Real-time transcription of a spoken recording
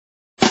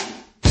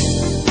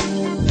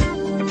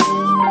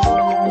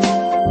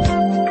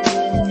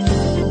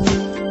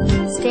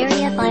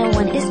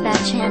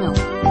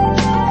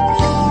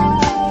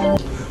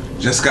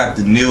Just got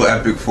the new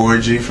Epic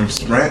 4G from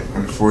Sprint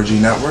on the 4G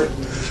network.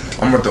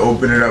 I'm about to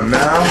open it up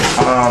now.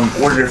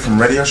 Ordered it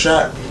from Radio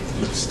Shack,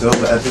 but still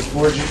the Epic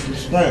 4G from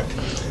Sprint.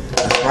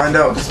 Let's find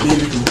out what this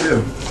baby can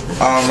do.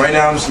 Right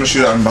now I'm just gonna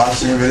shoot an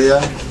unboxing video.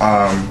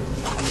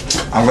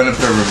 I'm gonna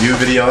put a review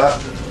video up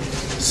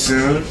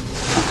soon.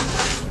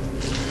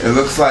 It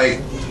looks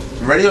like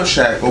Radio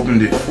Shack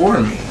opened it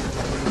for me.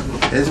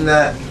 Isn't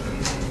that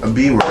a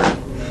B word?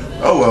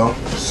 Oh well,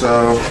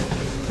 so,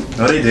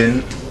 no they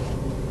didn't.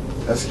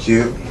 That's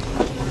cute.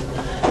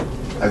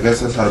 I guess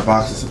that's how the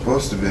box is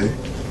supposed to be.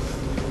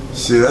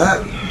 See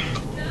that?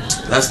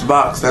 That's the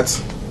box.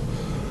 That's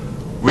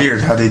weird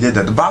how they did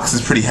that. The box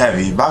is pretty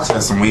heavy. The box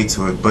has some weight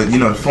to it, but you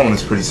know the phone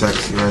is pretty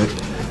sexy, right?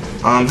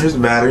 Here's the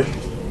battery.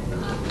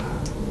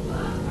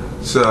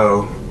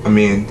 So, I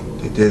mean,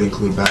 they did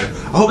include battery.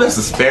 I hope that's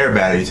a spare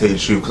battery, to tell you the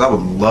truth, because I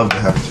would love to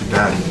have two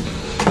batteries.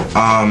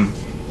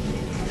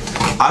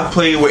 I've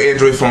played with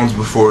Android phones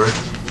before.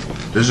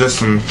 There's just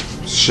some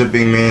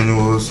shipping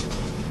manuals,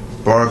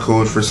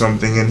 barcode for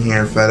something in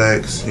here,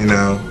 FedEx, you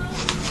know,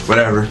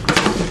 whatever.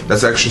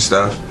 That's extra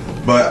stuff.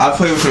 But I've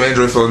played with some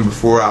Android phones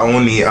before. I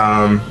own the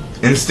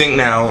Instinct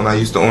now, and I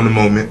used to own the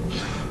Moment.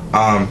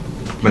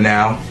 But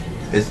now,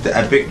 it's the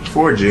Epic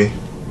 4G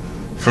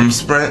from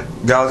Sprint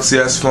Galaxy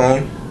S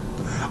phone.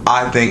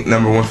 I think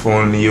 #1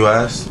 phone in the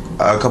US.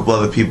 A couple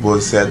other people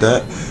have said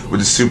that.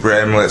 With the Super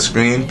AMOLED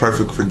screen,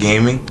 perfect for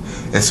gaming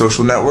and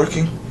social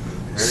networking.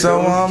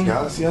 So,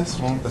 Galaxy S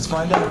phone. Let's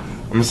find out.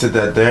 I'm gonna sit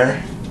that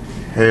there.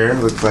 Here,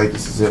 looks like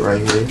this is it right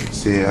here.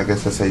 See, I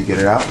guess that's how you get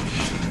it out.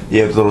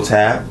 You have the little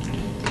tab.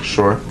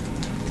 Sure.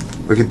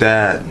 Look at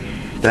that.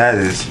 That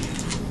is,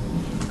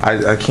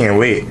 I can't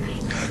wait.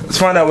 Let's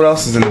find out what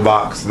else is in the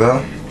box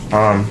though.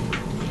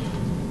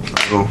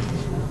 Little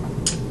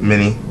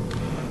mini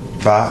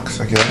box,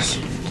 I guess.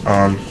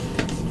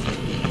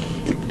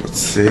 Let's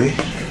see.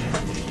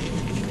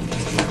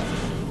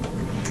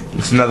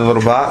 It's another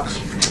little box.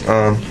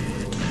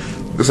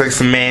 Looks like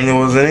some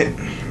manuals in it.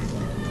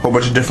 Whole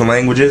bunch of different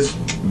languages,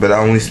 but I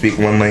only speak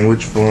one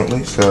language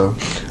fluently, so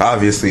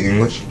obviously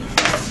English.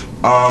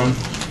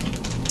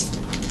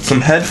 Some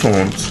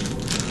headphones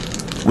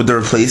with the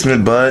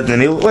replacement buds,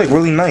 and they look like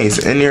really nice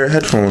in-ear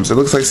headphones. It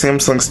looks like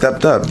Samsung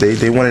stepped up.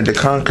 They wanted to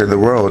conquer the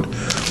world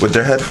with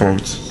their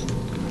headphones.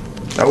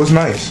 That was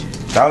nice.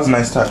 That was a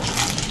nice touch.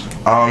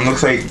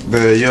 Looks like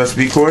the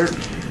USB cord,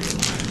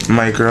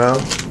 micro,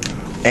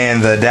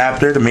 and the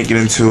adapter to make it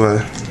into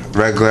a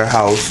regular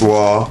house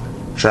wall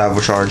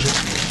travel charger.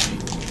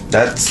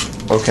 That's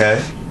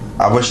okay.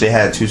 I wish they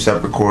had two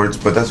separate cords,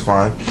 but that's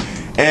fine.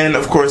 And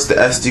of course the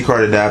SD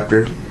card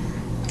adapter.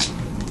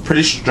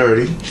 Pretty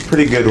sturdy,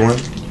 pretty good one,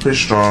 pretty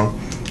strong.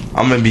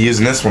 I'm gonna be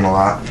using this one a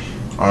lot.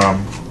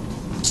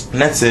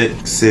 And that's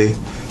it. See,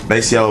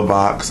 nice yellow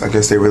box. I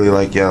guess they really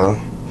like yellow.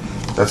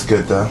 That's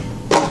good though.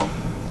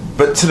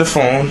 But to the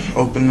phone,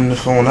 opening the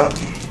phone up.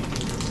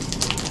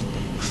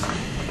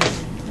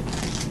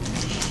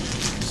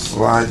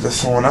 Slide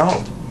this one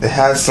out. It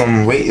has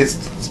some weight. It's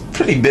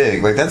pretty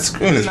big. Like that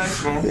screen is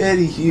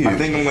pretty huge. I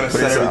think I'm gonna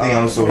set everything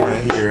else over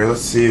here.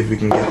 Let's see if we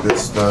can get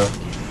this stuff.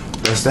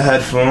 That's the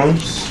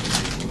headphones,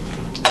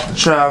 the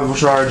travel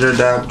charger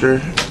adapter,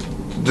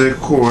 the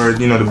cord.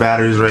 You know, the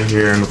batteries right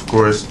here, and of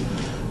course,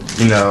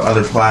 you know,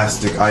 other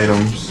plastic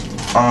items.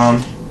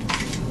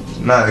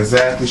 Not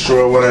exactly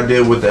sure what I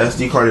did with the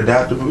SD card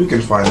adapter, but we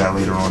can find that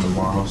later on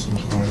tomorrow.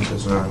 Sometime. It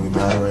doesn't really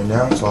matter right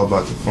now. It's all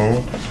about the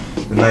phone.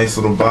 The nice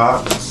little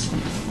box.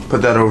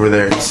 Put that over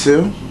there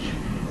too.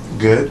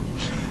 Good.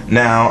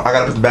 Now I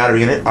gotta put the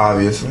battery in it,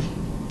 obviously.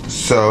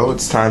 So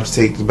it's time to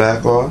take the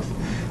back off.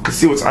 Let's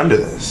see what's under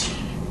this.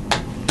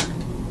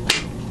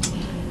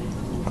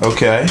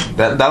 Okay,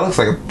 that looks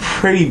like a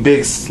pretty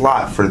big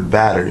slot for the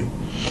battery.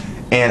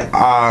 And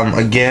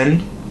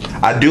again,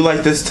 I do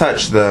like this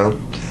touch though,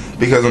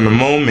 because on the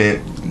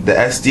Moment the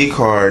SD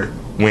card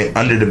went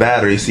under the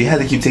battery, so you had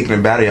to keep taking the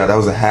battery out. That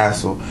was a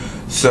hassle.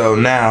 So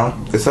now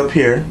it's up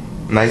here.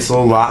 Nice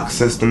little lock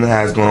system that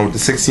has going on with the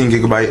 16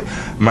 gigabyte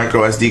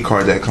micro SD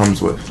card that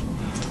comes with.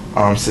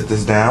 Sit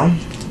this down.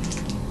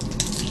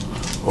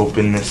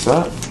 Open this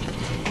up.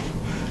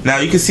 Now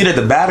you can see that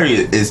the battery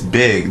is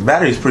big. The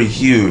battery is pretty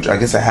huge. I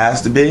guess it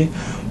has to be,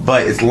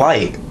 but it's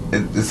light.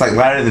 It's like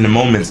lighter than the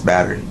Moment's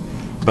battery,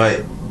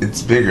 but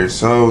it's bigger.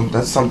 So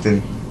that's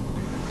something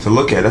to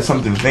look at. That's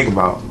something to think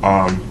about.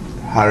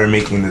 How they're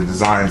making the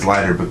designs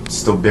lighter but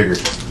still bigger.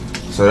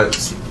 So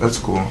that's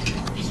cool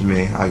to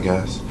me, I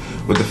guess.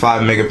 With the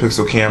 5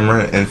 megapixel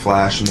camera and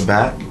flash in the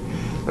back.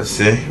 Let's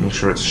see, make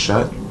sure it's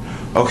shut.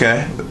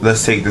 Okay,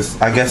 let's take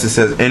this. I guess it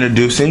says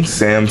introducing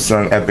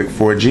Samsung Epic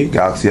 4G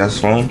Galaxy S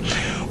phone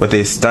with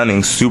a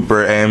stunning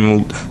Super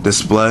AMOLED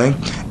display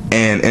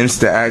and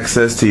instant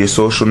access to your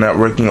social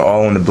networking,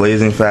 all on the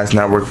blazing fast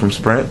network from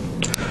Sprint.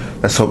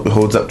 Let's hope it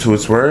holds up to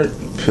its word.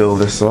 Peel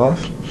this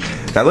off.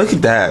 Now look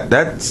at that.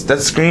 That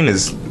screen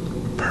is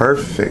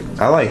perfect.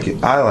 I like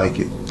it. I like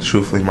it,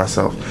 truthfully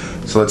myself.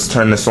 So let's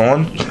turn this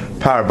on.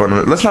 Power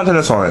button. Let's not turn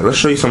this on. Let's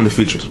show you some of the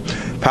features.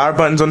 Power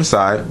buttons on the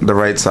side, the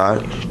right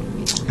side.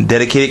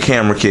 Dedicated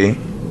camera key.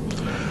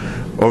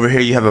 Over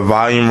here you have a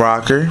volume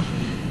rocker.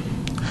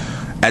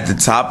 At the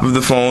top of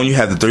the phone you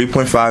have the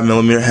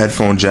 3.5mm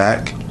headphone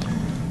jack.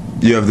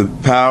 You have the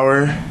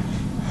power.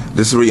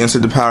 This is where you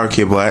insert the power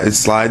cable at. It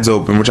slides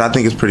open, which I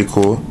think is pretty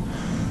cool.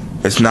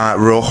 It's not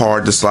real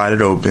hard to slide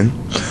it open.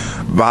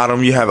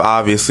 Bottom you have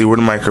obviously where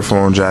the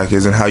microphone jack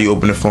is and how you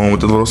open the phone with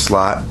the little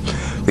slot.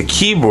 The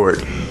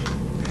keyboard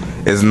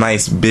is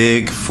nice,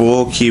 big,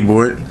 full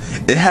keyboard.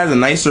 It has a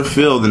nicer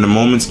feel than the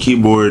Moments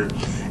keyboard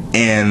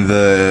and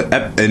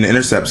the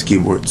Intercepts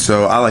keyboard.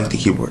 So I like the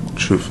keyboard,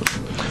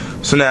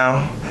 truthfully. So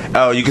now,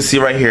 oh, you can see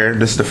right here,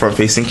 this is the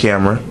front-facing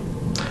camera.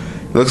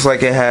 It looks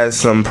like it has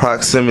some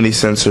proximity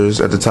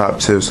sensors at the top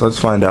too. So let's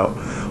find out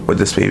what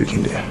this baby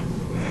can do.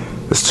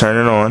 Let's turn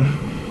it on.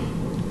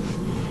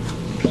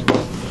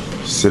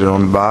 Sit it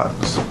on the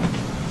box.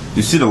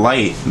 You see the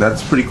light?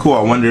 That's pretty cool.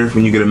 I wonder if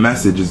when you get a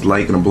message, it's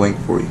light gonna blink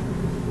for you.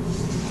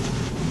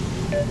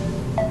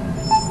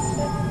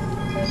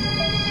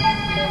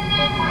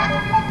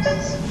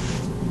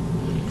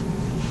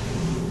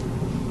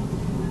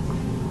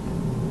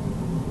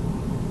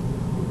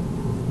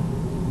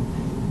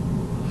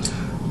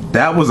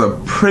 That was a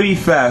pretty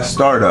fast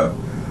startup.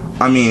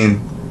 I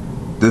mean,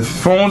 the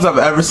phones I've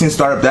ever seen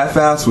start up that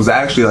fast was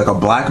actually like a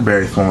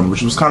BlackBerry phone,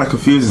 which was kind of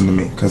confusing to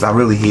me because I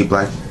really hate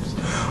BlackBerries.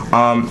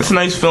 It's a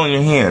nice feel in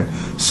your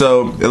hand.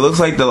 So it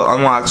looks like the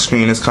unlock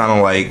screen is kind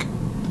of like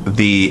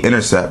the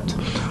Intercept.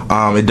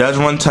 It does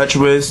run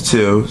TouchWiz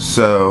too,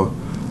 so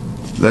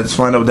let's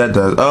find out what that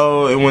does.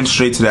 Oh, it went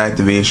straight to the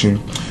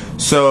activation.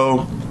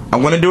 So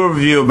I'm going to do a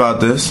review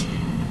about this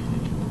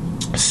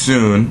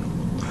soon.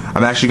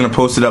 I'm actually going to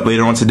post it up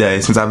later on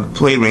today. Since I've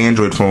played with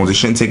Android phones, it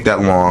shouldn't take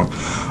that long.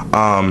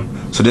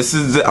 So this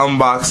is the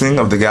unboxing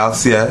of the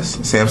Galaxy S,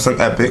 Samsung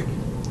Epic.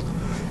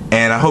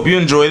 And I hope you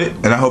enjoyed it,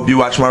 and I hope you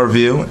watch my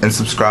review and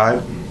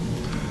subscribe.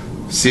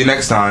 See you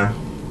next time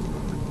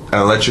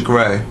at Electric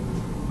Ray.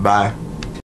 Bye.